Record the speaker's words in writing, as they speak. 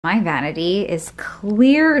My vanity is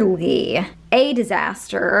clearly a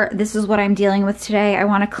disaster. This is what I'm dealing with today. I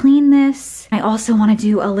want to clean this. I also want to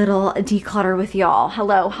do a little declutter with y'all.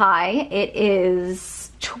 Hello, hi. It is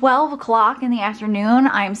 12 o'clock in the afternoon.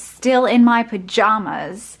 I'm still in my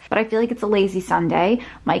pajamas, but I feel like it's a lazy Sunday.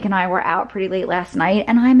 Mike and I were out pretty late last night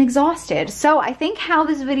and I'm exhausted. So I think how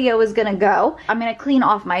this video is gonna go, I'm gonna clean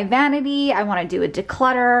off my vanity. I wanna do a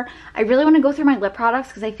declutter. I really wanna go through my lip products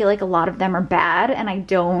because I feel like a lot of them are bad and I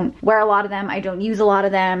don't wear a lot of them. I don't use a lot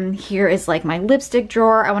of them. Here is like my lipstick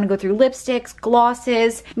drawer. I wanna go through lipsticks,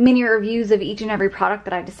 glosses, mini reviews of each and every product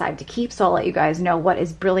that I decide to keep. So I'll let you guys know what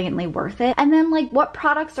is brilliantly worth it. And then like what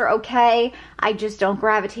products are okay, I just don't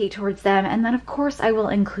gravitate towards them. And then of course I will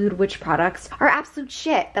include which products are absolute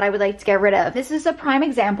shit that I would like to get rid of. This is a prime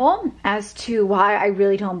example as to why I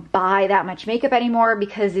really don't buy that much makeup anymore,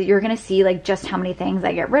 because you're gonna see like just how many things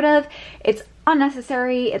I get rid of. It's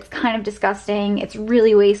unnecessary, it's kind of disgusting, it's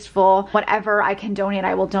really wasteful. Whatever I can donate,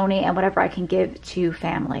 I will donate, and whatever I can give to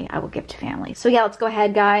family, I will give to family. So yeah, let's go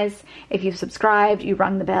ahead, guys. If you've subscribed, you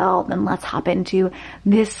rung the bell, then let's hop into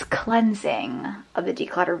this cleansing of the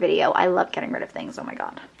declutter video. I love getting rid of things, oh my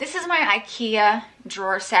god. This is my IKEA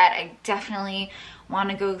drawer set. I definitely want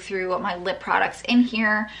to go through my lip products in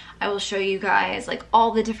here. I will show you guys like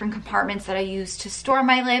all the different compartments that I use to store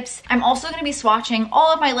my lips. I'm also going to be swatching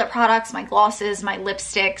all of my lip products, my glosses, my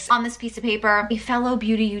lipsticks on this piece of paper. A fellow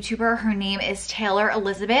beauty YouTuber, her name is Taylor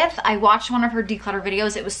Elizabeth. I watched one of her declutter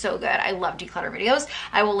videos. It was so good. I love declutter videos.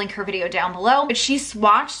 I will link her video down below. But she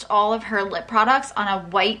swatched all of her lip products on a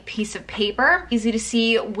white piece of paper. Easy to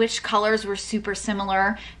see which colors were super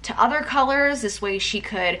similar to other colors. This way she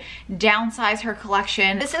could downsize her collection.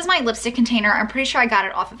 This is my lipstick container. I'm pretty sure I got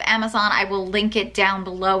it off of Amazon. I will link it down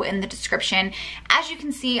below in the description. As you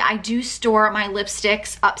can see, I do store my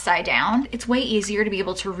lipsticks upside down. It's way easier to be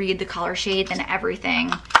able to read the color shade than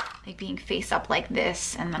everything like being face up like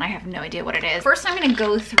this, and then I have no idea what it is. First, I'm gonna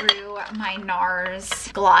go through my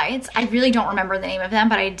NARS glides. I really don't remember the name of them,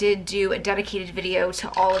 but I did do a dedicated video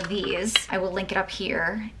to all of these. I will link it up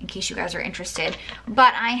here in case you guys are interested.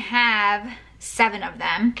 But I have 7 of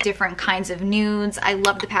them, different kinds of nudes. I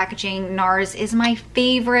love the packaging. NARS is my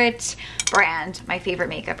favorite brand, my favorite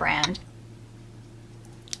makeup brand.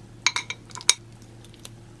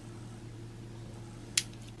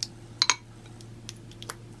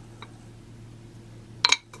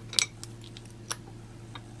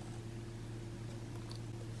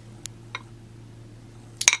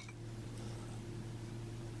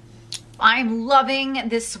 I'm loving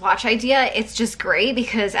this swatch idea. It's just great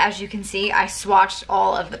because as you can see, I swatched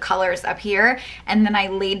all of the colors up here and then I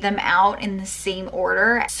laid them out in the same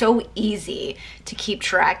order. So easy to keep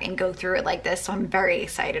track and go through it like this. So I'm very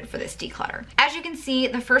excited for this declutter. As you can see,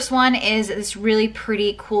 the first one is this really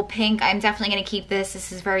pretty cool pink. I'm definitely gonna keep this.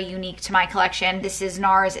 This is very unique to my collection. This is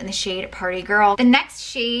NARS in the shade Party Girl. The next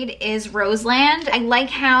shade is Roseland. I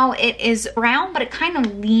like how it is brown, but it kind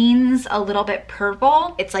of leans a little bit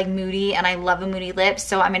purple. It's like moody, and I love a moody lip,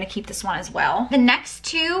 so I'm gonna keep this one as well. The next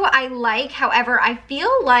two I like, however, I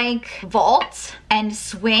feel like Vault and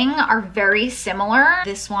Swing are very similar.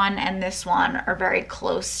 This one and this one are very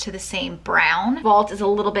close to the same brown. Vault is a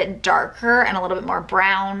little bit darker and a little bit more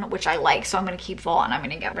brown, which I like, so I'm gonna keep Vault and I'm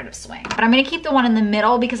gonna get rid of Swing. But I'm gonna keep the one in the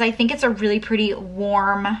middle because I think it's a really pretty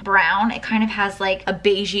warm brown. It kind of has like a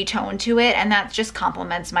beigey tone to it, and that just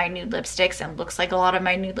complements my nude lipsticks and looks like a lot of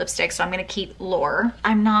my nude lipsticks, so I'm gonna keep Lure.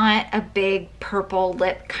 I'm not a big purple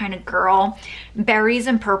lip kind of girl. Berries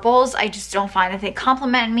and purples, I just don't find that they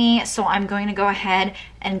complement me, so I'm going to go ahead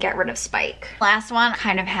and get rid of Spike. Last one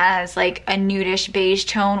kind of has like a nudish beige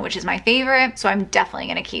tone, which is my favorite, so I'm definitely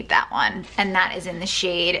gonna keep that one, and that is in the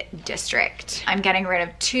shade District. I'm getting rid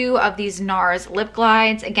of 2 of these NARS lip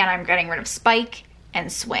glides. Again, I'm getting rid of Spike and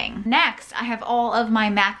Swing. Next, I have all of my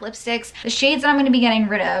MAC lipsticks. The shades that I'm gonna be getting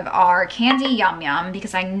rid of are Candy Yum Yum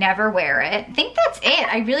because I never wear it. I think that's it.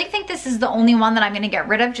 I really think this is the only one that I'm gonna get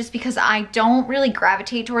rid of just because I don't really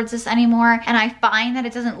gravitate towards this anymore, and I find that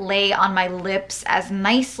it doesn't lay on my lips as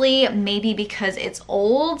nicely, maybe because it's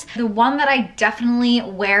old. The one that I definitely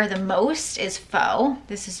wear the most is Faux.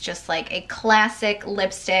 This is just like a classic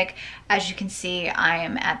lipstick. As you can see, I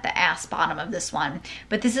am at the ass bottom of this one,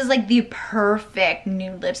 but this is like the perfect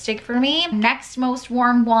nude lipstick for me. Next most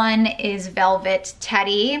warm one is Velvet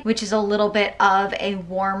Teddy, which is a little bit of a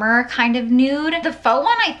warmer kind of nude. The Faux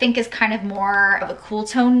one I think is kind of more of a cool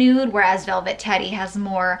tone nude, whereas Velvet Teddy has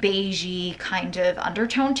more beigey kind of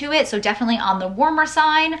undertone to it, so definitely on the warmer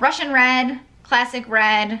side. Russian Red, classic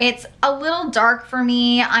red. It's a little dark for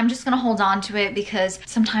me. I'm just gonna hold on to it because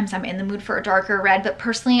sometimes I'm in the mood for a darker red, but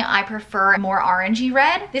personally I prefer a more orangey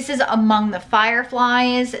red. This is Among the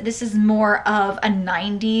Fireflies. This is more of a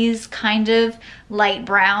 90s kind of light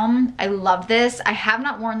brown. I love this. I have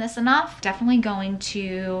not worn this enough. Definitely going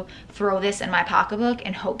to throw this in my pocketbook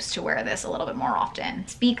in hopes to wear this a little bit more often.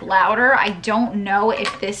 Speak Louder. I don't know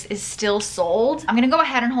if this is still sold. I'm gonna go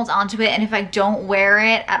ahead and hold on to it, and if I don't wear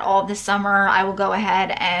it at all this summer, I will go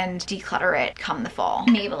ahead and declutter it come the fall.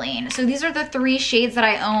 Maybelline. So these are the 3 shades that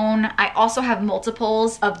I own. I also have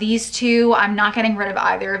multiples of these 2. I'm not getting rid of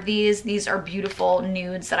either of these. These are beautiful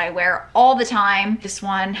nudes that I wear all the time. This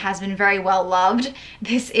one has been very well loved.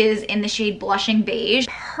 This is in the shade Blushing Beige.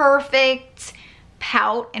 Perfect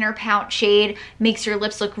pout, inner pout shade, makes your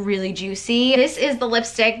lips look really juicy. This is the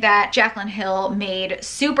lipstick that Jaclyn Hill made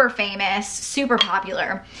super famous, super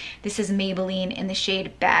popular. This is Maybelline in the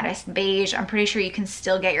shade Baddest Beige. I'm pretty sure you can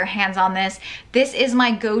still get your hands on this. This is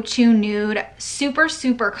my go-to nude, super,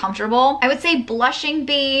 super comfortable. I would say Blushing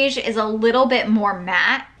Beige is a little bit more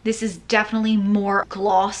matte. This is definitely more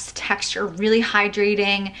gloss texture, really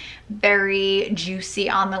hydrating, very juicy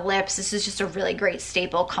on the lips. This is just a really great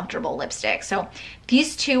staple, comfortable lipstick. So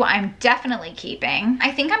these 2 I'm definitely keeping. I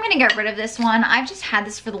think I'm gonna get rid of this one. I've just had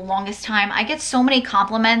this for the longest time. I get so many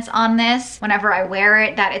compliments on this whenever I wear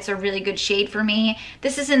it that it's a really good shade for me.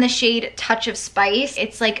 This is in the shade Touch of Spice.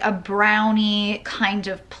 It's like a brownie kind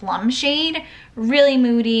of plum shade, really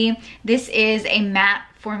moody. This is a matte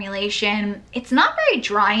formulation. It's not very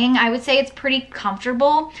drying. I would say it's pretty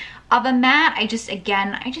comfortable of a matte. I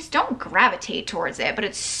just don't gravitate towards it, but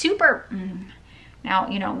it's super, now,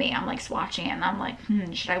 you know me, I'm like swatching it and I'm like,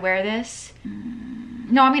 should I wear this?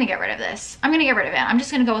 No, I'm gonna get rid of this. I'm gonna get rid of it. I'm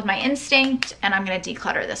just gonna go with my instinct and I'm gonna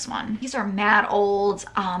declutter this one. These are mad old.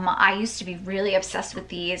 I used to be really obsessed with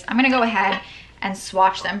these. I'm gonna go ahead and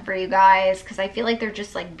swatch them for you guys because I feel like they're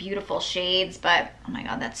just like beautiful shades, but oh my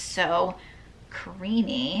God, that's so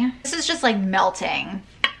creamy. This is just like melting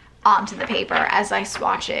onto the paper as I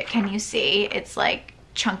swatch it. Can you see? It's like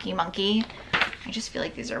chunky monkey. I just feel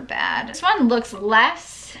like these are bad. This one looks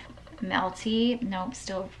less melty. Nope,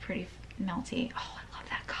 still pretty melty. Oh, I love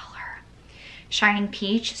that color. Shining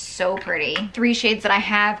Peach, so pretty. 3 shades that I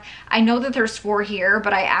have. I know that there's 4 here,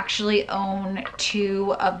 but I actually own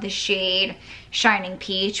 2 of the shade Shining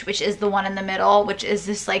Peach, which is the one in the middle, which is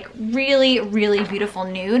this like really, really beautiful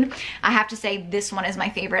nude. I have to say this one is my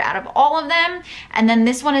favorite out of all of them. And then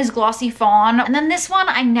this one is Glossy Fawn. And then this one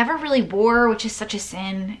I never really wore, which is such a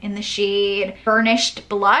sin, in the shade Burnished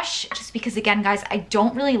Blush, just because again, guys, I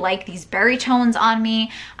don't really like these berry tones on me.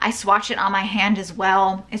 I swatch it on my hand as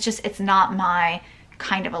well. It's not my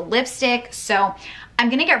kind of a lipstick. So I'm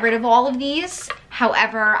gonna get rid of all of these.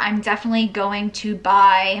 However, I'm definitely going to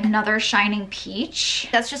buy another Shining Peach.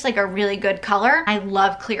 That's just like a really good color. I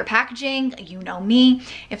love clear packaging, you know me.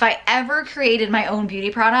 If I ever created my own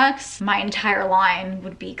beauty products, my entire line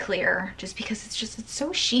would be clear just because it's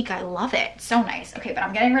so chic. I love it, so nice. Okay, but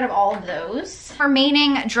I'm getting rid of all of those.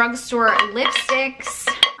 Remaining drugstore lipsticks.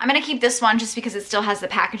 I'm gonna keep this one just because it still has the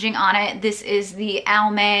packaging on it. This is the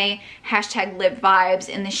Almay #Lip Vibes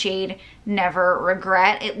in the shade Never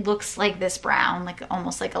Regret. It looks like this brown, like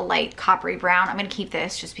almost like a light coppery brown. I'm gonna keep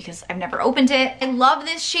this just because I've never opened it. I love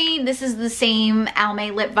this shade. This is the same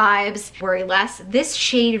Almay Lip Vibes, Worry Less. This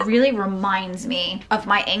shade really reminds me of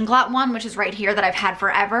my Inglot one, which is right here that I've had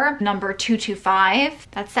forever, number 225.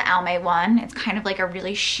 That's the Almay one. It's kind of like a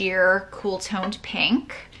really sheer, cool toned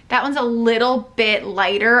pink. That one's a little bit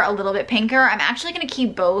lighter, a little bit pinker. I'm actually gonna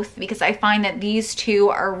keep both because I find that these 2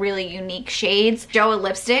 are really unique shades. JOA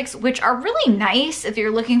lipsticks, which are really nice if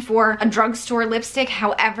you're looking for a drugstore lipstick.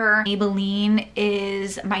 However, Maybelline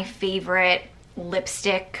is my favorite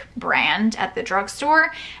lipstick brand at the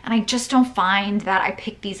drugstore, and I just don't find that I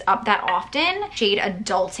pick these up that often. Shade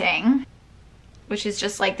Adulting, which is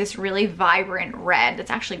just like this really vibrant red.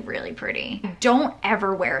 That's actually really pretty. Don't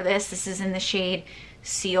ever wear this. This is in the shade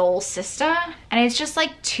Seal Sista, and it's just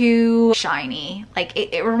like too shiny. Like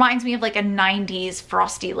it reminds me of like a 90s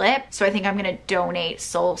frosty lip. So I think I'm gonna donate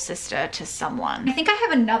Soul Sista to someone. I think I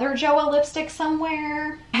have another JOA lipstick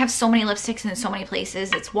somewhere. I have so many lipsticks in so many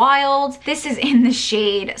places. It's wild. This is in the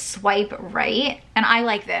shade Swipe Right, and I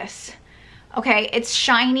like this. Okay, it's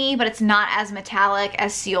shiny, but it's not as metallic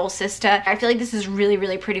as Seal Sista. I feel like this is really,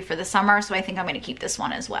 really pretty for the summer, so I think I'm gonna keep this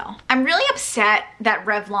one as well. I'm really upset that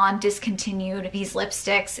Revlon discontinued these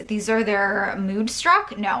lipsticks. These are their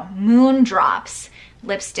Moon Drops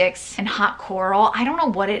lipsticks in Hot Coral. I don't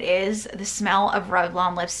know what it is. The smell of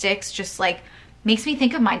Revlon lipsticks just like Makes me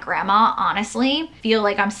think of my grandma, honestly. Feel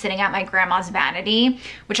like I'm sitting at my grandma's vanity,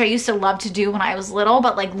 which I used to love to do when I was little,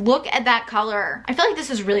 but like, look at that color. I feel like this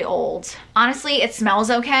is really old. Honestly, it smells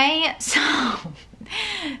okay, so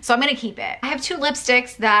I'm gonna keep it. I have two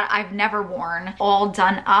lipsticks that I've never worn, all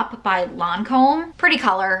done up by Lancome. Pretty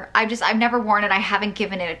color. I've never worn it. I haven't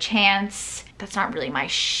given it a chance. That's not really my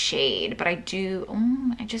shade, but I do,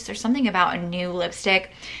 there's something about a new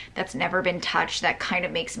lipstick that's never been touched that kind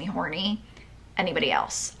of makes me horny. Anybody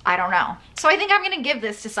else? I don't know. So I think I'm gonna give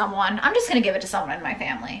this to someone. I'm just gonna give it to someone in my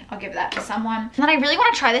family. I'll give that to someone. And then I really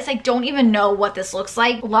wanna try this. I don't even know what this looks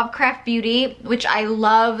like. Lovecraft Beauty, which I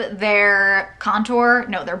love their contour,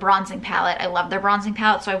 no, their bronzing palette. I love their bronzing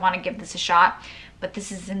palette, so I wanna give this a shot. But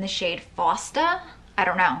this is in the shade Fosta. I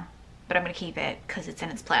don't know, but I'm gonna keep it because it's in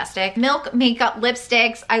its plastic. Milk Makeup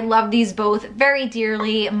lipsticks. I love these both very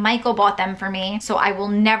dearly. Michael bought them for me, so I will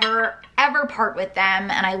never ever part with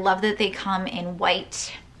them, and I love that they come in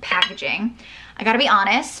white packaging. I gotta be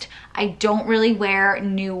honest, I don't really wear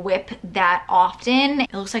New Whip that often.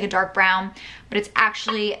 It looks like a dark brown, but it's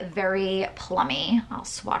actually very plummy. I'll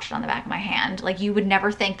swatch it on the back of my hand. Like, you would never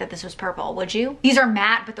think that this was purple, would you? These are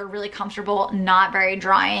matte, but they're really comfortable, not very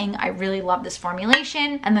drying. I really love this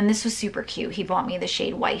formulation. And then this was super cute. He bought me the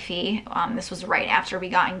shade Wifey. This was right after we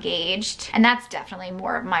got engaged, and that's definitely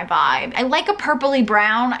more of my vibe. I like a purpley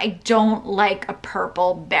brown. I don't like a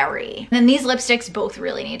purple berry. And then these lipsticks both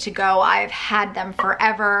really need to go. I've had them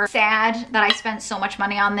forever. Sad that I spent so much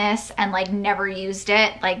money on this and like never used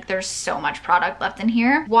it. Like, there's so much product left in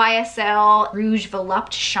here. YSL Rouge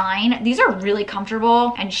Volupte Shine. These are really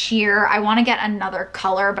comfortable and sheer. I want to get another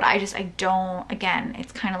color, but I don't, again,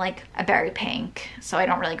 it's kind of like a berry pink, so I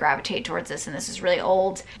don't really gravitate towards this, and this is really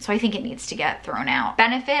old, so I think it needs to get thrown out.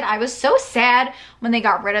 Benefit, I was so sad when they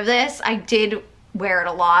got rid of this. I did wear it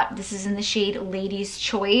a lot. This is in the shade Lady's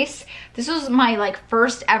Choice. This was my like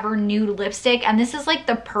first ever nude lipstick, and this is like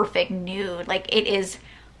the perfect nude. Like, it is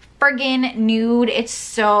friggin' nude. It's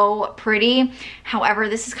so pretty. However,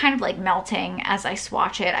 this is kind of like melting as I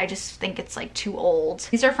swatch it. I just think it's like too old.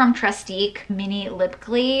 These are from Trestique Mini Lip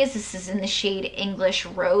Glaze. This is in the shade English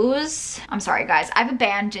Rose. I'm sorry guys, I've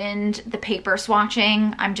abandoned the paper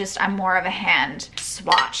swatching. I'm more of a hand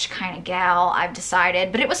swatch kind of gal, I've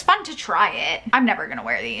decided, but it was fun to try it. I'm never gonna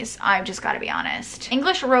wear these. I've just gotta be honest.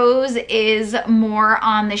 English Rose is more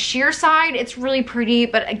on the sheer side. It's really pretty,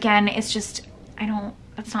 but again, it's just,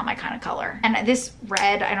 that's not my kind of color. And this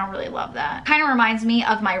red, I don't really love that. Kind of reminds me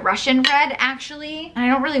of my Russian red, actually. And I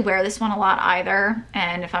don't really wear this one a lot either.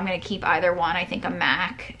 And if I'm gonna keep either one, I think a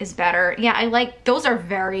MAC is better. Yeah, I like, those are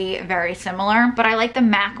very, very similar, but I like the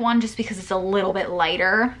MAC one just because it's a little bit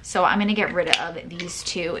lighter. So I'm gonna get rid of these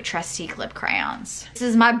two Trestique lip crayons. This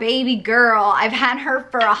is my baby girl. I've had her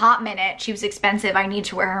for a hot minute. She was expensive. I need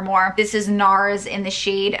to wear her more. This is NARS in the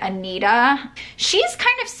shade Anita. She's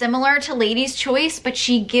kind of similar to Lady's Choice, but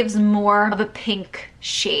she gives more of a pink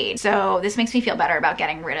shade. So this makes me feel better about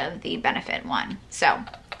getting rid of the Benefit one. So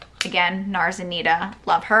again, NARS Anita,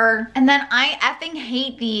 love her. And then I effing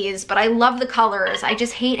hate these, but I love the colors. I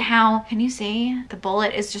just hate how, can you see? The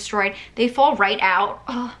bullet is destroyed. They fall right out.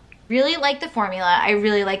 Oh, really like the formula. I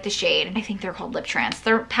really like the shade. I think they're called Lip Trance.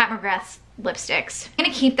 They're Pat McGrath's lipsticks. I'm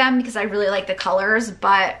gonna keep them because I really like the colors,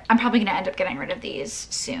 but I'm probably gonna end up getting rid of these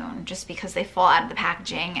soon just because they fall out of the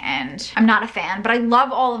packaging and I'm not a fan, but I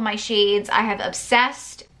love all of my shades. I have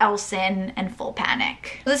Obsessed, Elson, and Full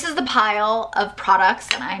Panic. This is the pile of products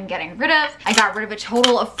that I'm getting rid of. I got rid of a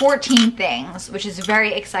total of 14 things, which is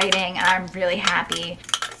very exciting, and I'm really happy.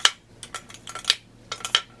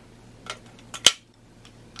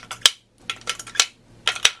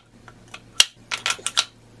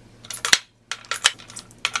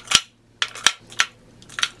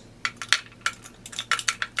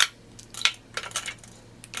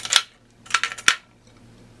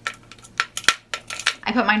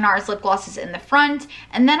 I put my NARS lip glosses in the front,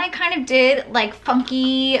 and then I kind of did like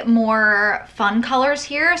funky, more fun colors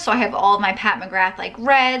here. So I have all of my Pat McGrath like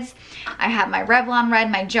reds. I have my Revlon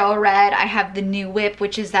red, my Joe red. I have the New Whip,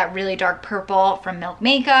 which is that really dark purple from Milk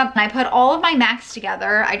Makeup. And I put all of my MACs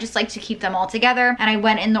together. I just like to keep them all together. And I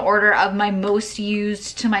went in the order of my most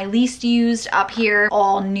used to my least used up here.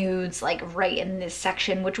 All nudes like right in this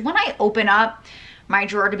section, which when I open up my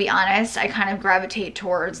drawer, to be honest, I kind of gravitate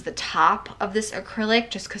towards the top of this acrylic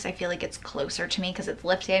just because I feel like it's closer to me because it's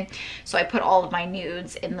lifted. So I put all of my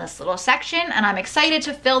nudes in this little section, and I'm excited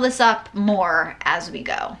to fill this up more as we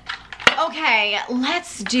go. Okay,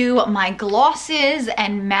 let's do my glosses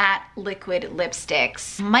and matte liquid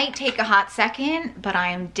lipsticks. Might take a hot second, but I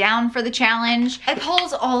am down for the challenge. I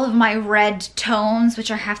pulled all of my red tones,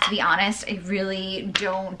 which I have to be honest, I really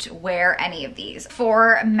don't wear any of these.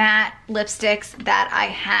 For matte lipsticks that I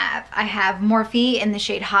have Morphe in the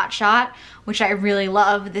shade Hot Shot, which I really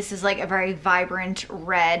love. This is like a very vibrant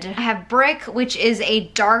red. I have Brick, which is a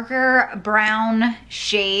darker brown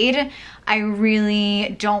shade. I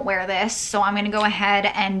really don't wear this, so I'm gonna go ahead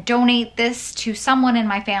and donate this to someone in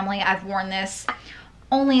my family. I've worn this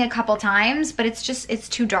only a couple times, but it's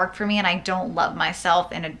too dark for me and I don't love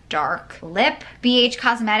myself in a dark lip. BH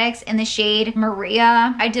Cosmetics in the shade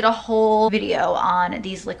Maria. I did a whole video on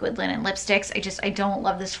these liquid linen lipsticks. I don't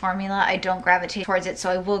love this formula. I don't gravitate towards it, so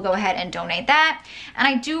I will go ahead and donate that. And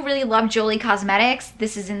I do really love Jolie Cosmetics.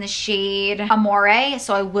 This is in the shade Amore,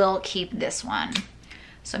 so I will keep this one.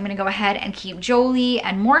 So I'm gonna go ahead and keep Jolie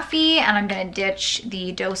and Morphe, and I'm gonna ditch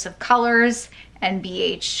the Dose of Colors and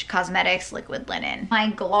BH Cosmetics liquid linen.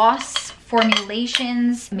 My gloss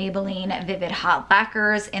formulations, Maybelline Vivid Hot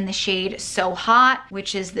Lacquers in the shade So Hot,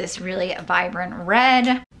 which is this really vibrant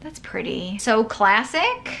red. That's pretty. So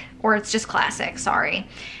Classic, or it's just Classic, sorry.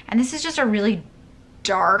 And this is just a really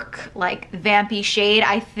dark, like vampy shade.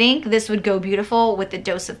 I think this would go beautiful with the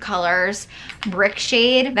Dose of Colors Brick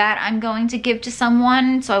shade that I'm going to give to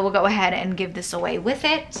someone. So I will go ahead and give this away with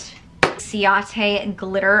it. Ciate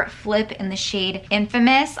Glitter Flip in the shade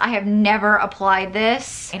Infamous. I have never applied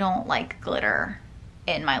this. I don't like glitter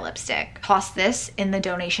in my lipstick. Toss this in the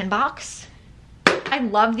donation box. I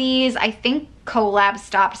love these. I think Collab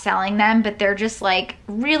stopped selling them, but they're just like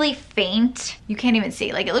really faint. You can't even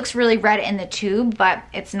see. Like, it looks really red in the tube, but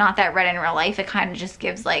it's not that red in real life. It kind of just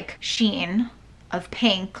gives like sheen of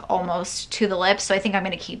pink almost to the lips. So I think I'm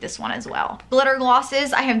gonna keep this one as well. Glitter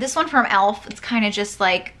glosses. I have this one from e.l.f. It's kind of just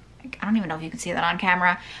like, I don't even know if you can see that on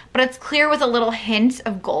camera, but it's clear with a little hint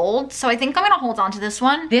of gold. So I think I'm gonna hold on to this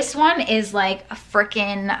one. This one is like a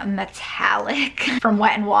freaking metallic from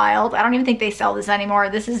Wet n Wild. I don't even think they sell this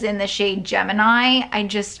anymore. This is in the shade Gemini.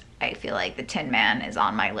 I feel like the Tin Man is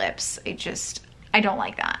on my lips. I don't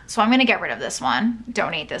like that. So I'm gonna get rid of this one,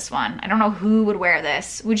 donate this one. I don't know who would wear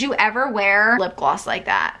this. Would you ever wear lip gloss like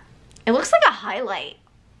that? It looks like a highlight.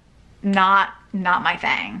 Not my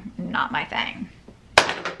thing, not my thing.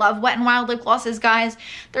 Love Wet n Wild lip glosses, guys.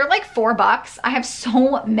 They're like $4. I have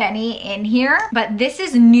so many in here, but this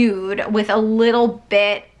is nude with a little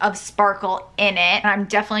bit of sparkle in it. And I'm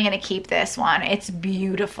definitely gonna keep this one. It's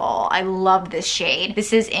beautiful. I love this shade.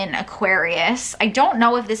 This is in Aquarius. I don't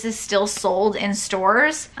know if this is still sold in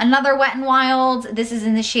stores. Another Wet n Wild. This is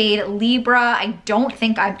in the shade Libra. I don't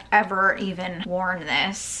think I've ever even worn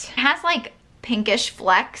this. It has like pinkish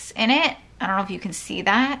flecks in it. I don't know if you can see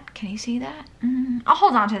that. Can you see that? I'll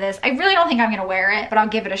hold on to this. I really don't think I'm gonna wear it, but I'll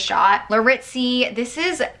give it a shot. Laritzi, this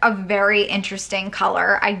is a very interesting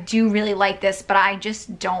color. I do really like this, but I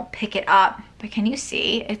just don't pick it up. But can you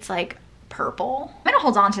see? It's like purple. I'm gonna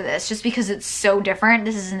hold on to this just because it's so different.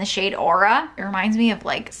 This is in the shade Aura. It reminds me of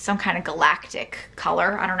like some kind of galactic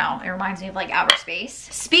color. I don't know. It reminds me of like outer space.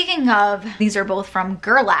 Speaking of, these are both from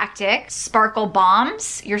Girlactic. Sparkle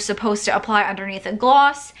Bombs. You're supposed to apply underneath a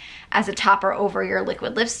gloss as a topper over your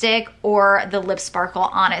liquid lipstick or the lip sparkle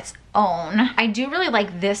on its own. I do really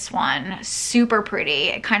like this one. Super pretty.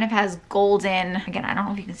 It kind of has golden, again, I don't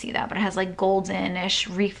know if you can see that, but it has like golden-ish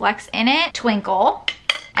reflex in it. Twinkle.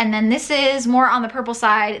 And then this is more on the purple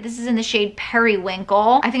side. This is in the shade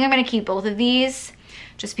Periwinkle. I think I'm gonna keep both of these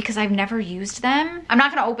just because I've never used them. I'm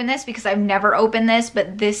not gonna open this because I've never opened this,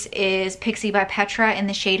 but this is Pixie by Petra in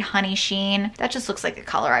the shade Honey Sheen. That just looks like a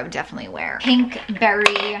color I would definitely wear. Pink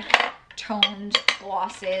Berry toned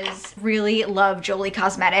glosses. Really love Jolie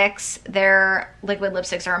Cosmetics. Their liquid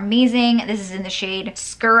lipsticks are amazing. This is in the shade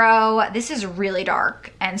Scuro. This is really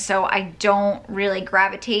dark, and so I don't really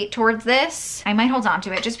gravitate towards this. I might hold on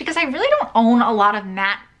to it just because I really don't own a lot of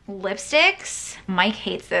matte lipsticks. Mike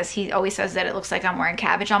hates this. He always says that it looks like I'm wearing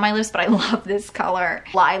cabbage on my lips, but I love this color.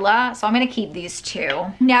 Lila, so I'm gonna keep these two.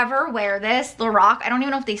 Never wear this. Lorac, I don't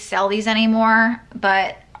even know if they sell these anymore,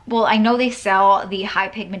 but well, I know they sell the high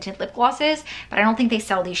pigmented lip glosses, but I don't think they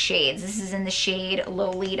sell these shades. This is in the shade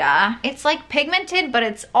Lolita. It's like pigmented, but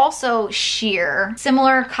it's also sheer.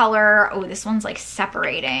 Similar color. Oh, this one's like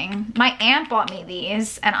separating. My aunt bought me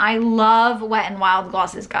these, and I love Wet n Wild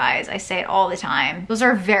glosses, guys. I say it all the time. Those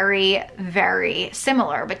are very, very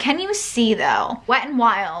similar, but can you see though? Wet n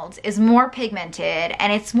Wild is more pigmented,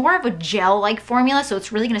 and it's more of a gel-like formula, so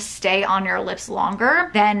it's really gonna stay on your lips longer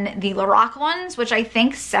than the Lorac ones, which I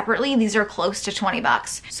think separately, these are close to 20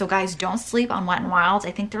 bucks. So guys, don't sleep on Wet n Wilds.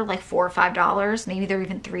 I think they're like $4 or $5. Maybe they're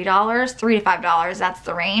even $3, $3 to $5. That's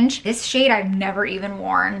the range. This shade I've never even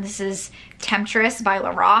worn. This is Temptress by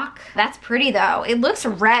Lorac. That's pretty though. It looks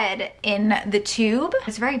red in the tube.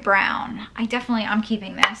 It's very brown. I'm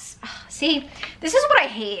keeping this. Ugh, see, this is what I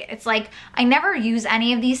hate. It's like, I never use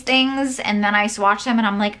any of these things and then I swatch them and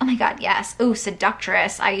I'm like, oh my God, yes. Oh,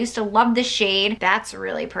 Seductress. I used to love this shade. That's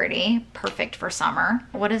really pretty. Perfect for summer.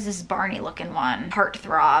 What is this Barney looking one?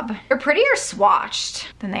 Heartthrob. They're prettier swatched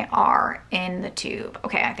than they are in the tube.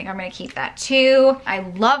 Okay, I think I'm gonna keep that too. I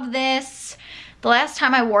love this. The last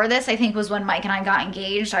time I wore this, I think, was when Mike and I got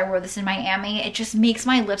engaged. I wore this in Miami. It just makes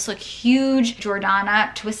my lips look huge.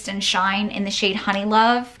 Jordana Twist and Shine in the shade Honey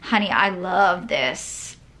Love. Honey, I love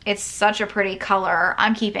this. It's such a pretty color.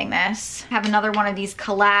 I'm keeping this. I have another one of these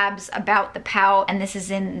collabs about the pout, and this is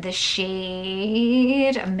in the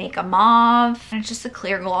shade Make a Mauve. And it's just a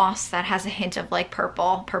clear gloss that has a hint of like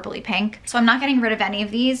purple, purpley pink. So I'm not getting rid of any of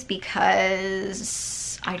these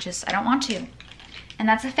because I don't want to. And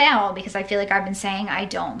that's a fail because I feel like I've been saying I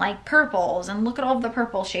don't like purples, and look at all of the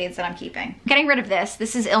purple shades that I'm keeping. Getting rid of this.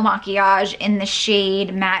 This is Il Makiage in the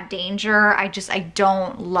shade Matte Danger. I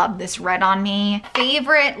don't love this red on me.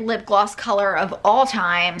 Favorite lip gloss color of all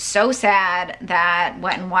time. So sad that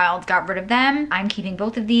Wet n Wild got rid of them. I'm keeping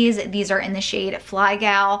both of these. These are in the shade Fly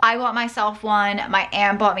Gal. I bought myself one. My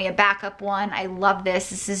aunt bought me a backup one. I love this.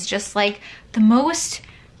 This is just like the most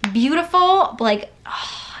beautiful, like,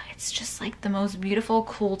 oh, it's just like the most beautiful,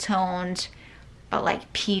 cool toned, but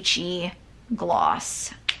like peachy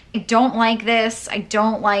gloss. I don't like this. I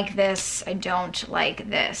don't like this. I don't like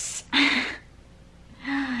this.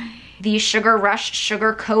 The Sugar Rush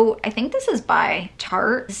Sugar Coat. I think this is by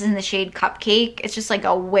Tarte. This is in the shade Cupcake. It's just like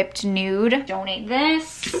a whipped nude. Donate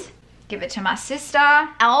this. Give it to my sister.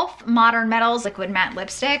 e.l.f. Modern Metals Liquid Matte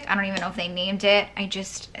Lipstick. I don't even know if they named it.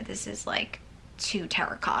 This is like too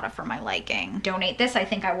terracotta for my liking. Donate this. I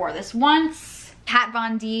think I wore this once. Kat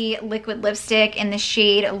Von D liquid lipstick in the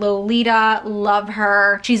shade Lolita. Love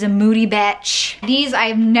her. She's a moody bitch. These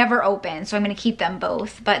I've never opened, so I'm gonna keep them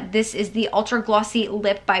both. But this is the Ultra Glossy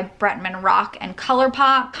Lip by Bretman Rock and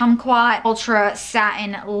ColourPop. Kumquat Ultra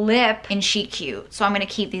Satin Lip in Chic Cute. So I'm gonna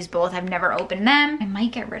keep these both. I've never opened them. I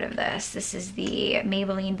might get rid of this. This is the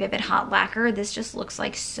Maybelline Vivid Hot Lacquer. This just looks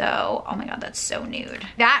like so, oh my God, that's so nude.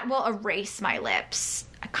 That will erase my lips.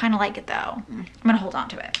 I kind of like it though. I'm gonna hold on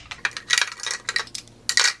to it.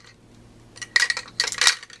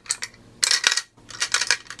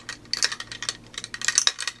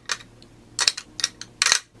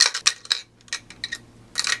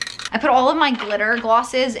 I put all of my glitter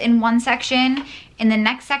glosses in one section. In the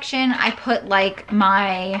next section, I put like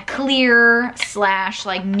my clear /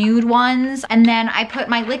 like nude ones. And then I put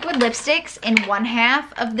my liquid lipsticks in one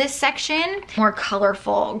half of this section. More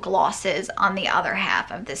colorful glosses on the other half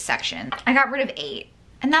of this section. I got rid of 8,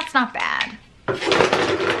 and that's not bad.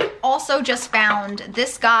 Also just found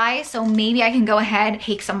this guy, so maybe I can go ahead,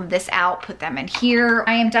 take some of this out, put them in here.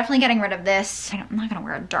 I am definitely getting rid of this. I'm not gonna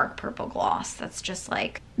wear a dark purple gloss. That's just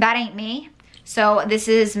like, that ain't me. So this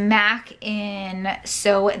is MAC in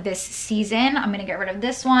So This Season. I'm gonna get rid of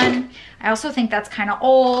this one. I also think that's kind of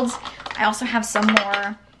old. I also have some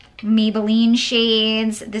more Maybelline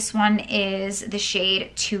shades. This one is the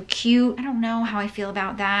shade Too Cute. I don't know how I feel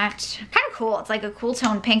about that. Kind of cool. It's like a cool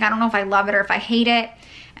tone pink. I don't know if I love it or if I hate it.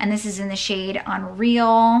 And this is in the shade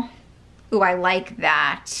Unreal. Ooh, I like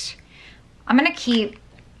that. I'm gonna keep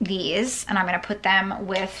these and I'm gonna put them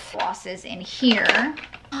with glosses in here.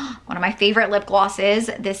 One of my favorite lip glosses.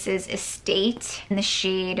 This is Estate in the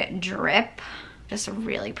shade Drip. Just a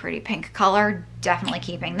really pretty pink color. Definitely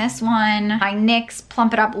keeping this one. My NYX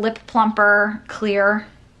Plump It Up Lip Plumper Clear.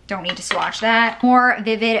 Don't need to swatch that. More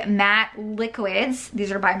Vivid Matte Liquids.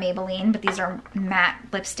 These are by Maybelline, but these are matte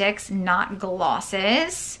lipsticks, not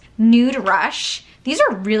glosses. Nude Rush. These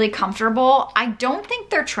are really comfortable. I don't think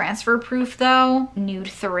they're transfer proof though. Nude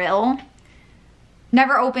Thrill.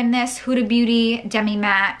 Never opened this. Huda Beauty Demi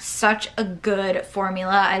Matte. Such a good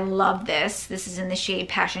formula. I love this. This is in the shade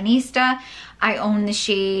Passionista. I own the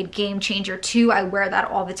shade Game Changer 2. I wear that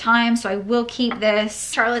all the time, so I will keep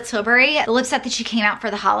this. Charlotte Tilbury, the lip set that she came out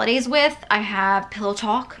for the holidays with. I have Pillow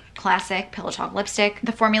Talk. Classic Pillow Talk lipstick.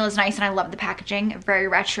 The formula is nice and I love the packaging. Very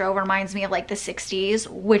retro, reminds me of like the 60s,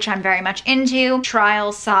 which I'm very much into.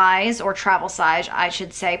 Trial size, or travel size, I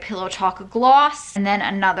should say, Pillow Talk gloss, and then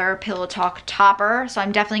another Pillow Talk topper. So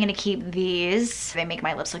I'm definitely gonna keep these. They make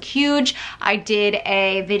my lips look huge. I did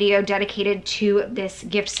a video dedicated to this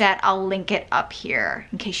gift set. I'll link it up here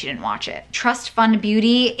in case you didn't watch it. Trust Fund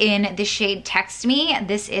Beauty in the shade Text Me.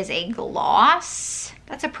 This is a gloss.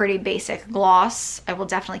 That's a pretty basic gloss. I will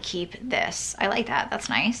definitely keep this. I like that. That's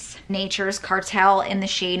nice. Nature's Cartel in the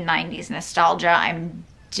shade 90s Nostalgia. I'm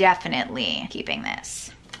definitely keeping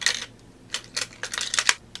this.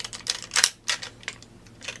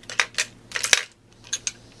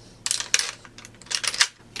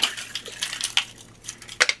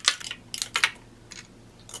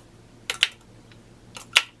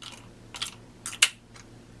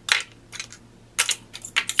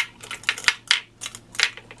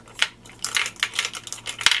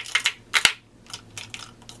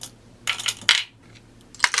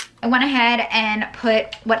 I went ahead and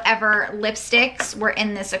put whatever lipsticks were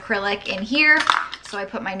in this acrylic in here. So I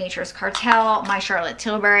put my Nature's Cartel, my Charlotte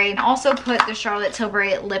Tilbury, and also put the Charlotte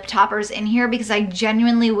Tilbury lip toppers in here because I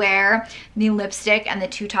genuinely wear the lipstick and the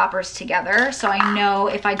two toppers together. So I know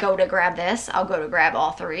if I go to grab this, I'll go to grab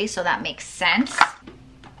all three. So that makes sense.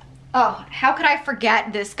 Oh, how could I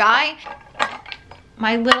forget this guy?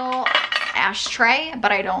 My little ashtray,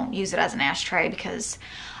 but I don't use it as an ashtray because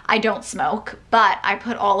I don't smoke, but I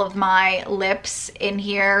put all of my lips in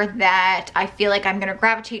here that I feel like I'm gonna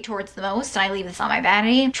gravitate towards the most, and I leave this on my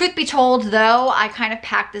vanity. Truth be told though, I kind of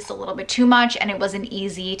packed this a little bit too much and it wasn't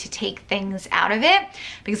easy to take things out of it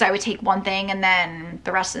because I would take one thing and then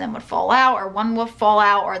the rest of them would fall out, or one would fall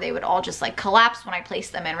out, or they would all just like collapse when I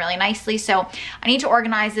placed them in really nicely. So I need to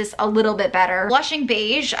organize this a little bit better. Blushing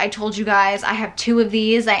Beige, I told you guys I have 2 of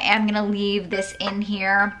these. I am gonna leave this in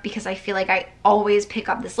here because I feel like I always pick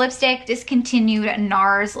up this lipstick. Discontinued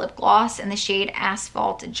NARS lip gloss in the shade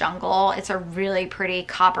Asphalt Jungle. It's a really pretty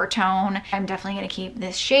copper tone. I'm definitely gonna keep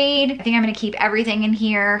this shade. I think I'm gonna keep everything in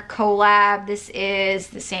here. Collab, this is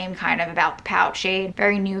the same kind of About the Pout shade.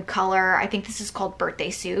 Very nude color. I think this is called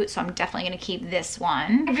Birthday Suit, so I'm definitely gonna keep this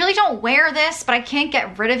one. I really don't wear this, but I can't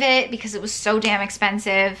get rid of it because it was so damn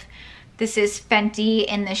expensive. This is Fenty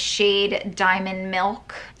in the shade Diamond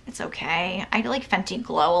Milk. It's okay. I like Fenty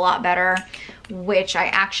Glow a lot better, which I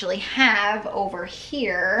actually have over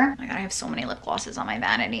here. Oh my God, I have so many lip glosses on my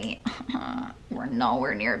vanity. We're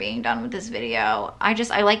nowhere near being done with this video. I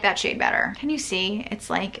like that shade better. Can you see? It's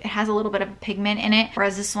like, it has a little bit of a pigment in it,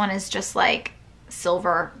 whereas this one is just like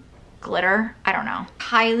silver glitter. I don't know.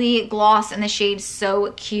 Kylie gloss in the shade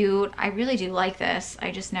So Cute. I really do like this.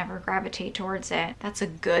 I just never gravitate towards it. That's a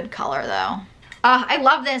good color though. I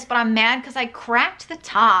love this, but I'm mad because I cracked the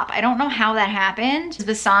top. I don't know how that happened.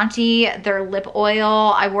 Vasanti, their lip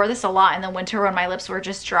oil. I wore this a lot in the winter when my lips were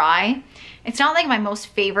just dry. It's not like my most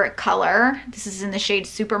favorite color. This is in the shade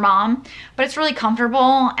Super Mom, but it's really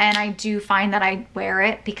comfortable and I do find that I wear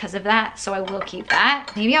it because of that, so I will keep that.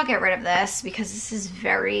 Maybe I'll get rid of this because this is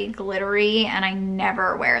very glittery and I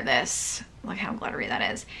never wear this. Look how glittery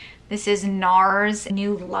that is. This is NARS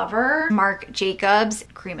New Lover, Marc Jacobs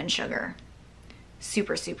Cream and Sugar.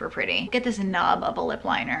 Super, super pretty. Get this nub of a lip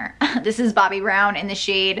liner. This is Bobbi Brown in the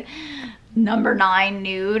shade number 9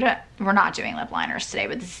 Nude. We're not doing lip liners today,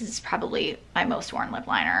 but this is probably my most worn lip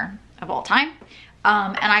liner of all time.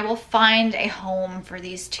 And I will find a home for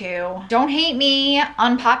these 2. Don't hate me,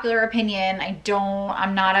 unpopular opinion.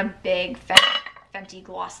 I'm not a big Fenty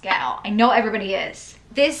gloss gal. I know everybody is.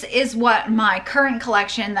 This is what my current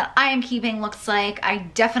collection that I am keeping looks like. I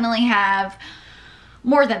definitely have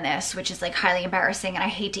more than this, which is like highly embarrassing and I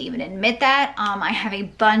hate to even admit that. I have a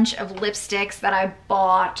bunch of lipsticks that I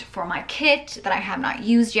bought for my kit that I have not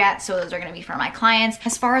used yet, so those are gonna be for my clients.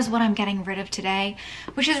 As far as what I'm getting rid of today,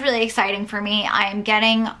 which is really exciting for me, I am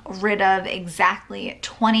getting rid of exactly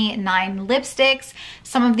 29 lipsticks.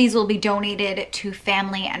 Some of these will be donated to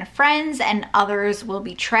family and friends and others will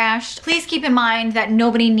be trashed. Please keep in mind that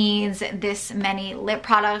nobody needs this many lip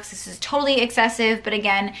products. This is totally excessive, but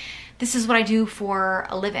again, this is what I do for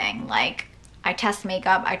a living. Like, I test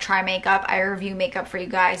makeup, I try makeup, I review makeup for you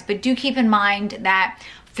guys, but do keep in mind that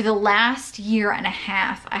for the last year and a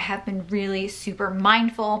half, I have been really super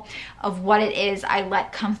mindful of what it is I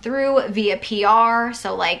let come through via PR.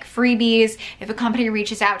 So like freebies, if a company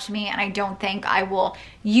reaches out to me and I don't think I will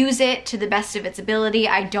use it to the best of its ability,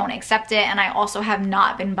 I don't accept it. And I also have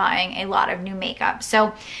not been buying a lot of new makeup.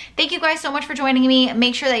 So thank you guys so much for joining me.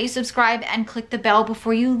 Make sure that you subscribe and click the bell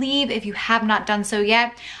before you leave if you have not done so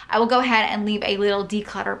yet. I will go ahead and leave a little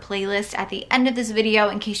declutter playlist at the end of this video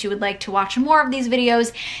in case you would like to watch more of these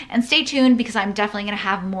videos. And stay tuned because I'm definitely gonna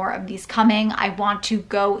have more of these coming. I want to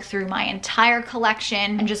go through my entire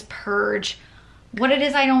collection and just purge what it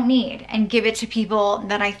is I don't need and give it to people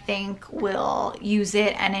that I think will use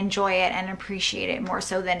it and enjoy it and appreciate it more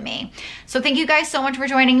so than me. So thank you guys so much for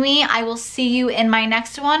joining me. I will see you in my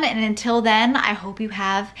next one. And until then, I hope you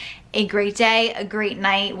have a great day, a great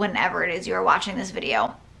night, whenever it is you're watching this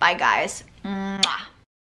video. Bye guys.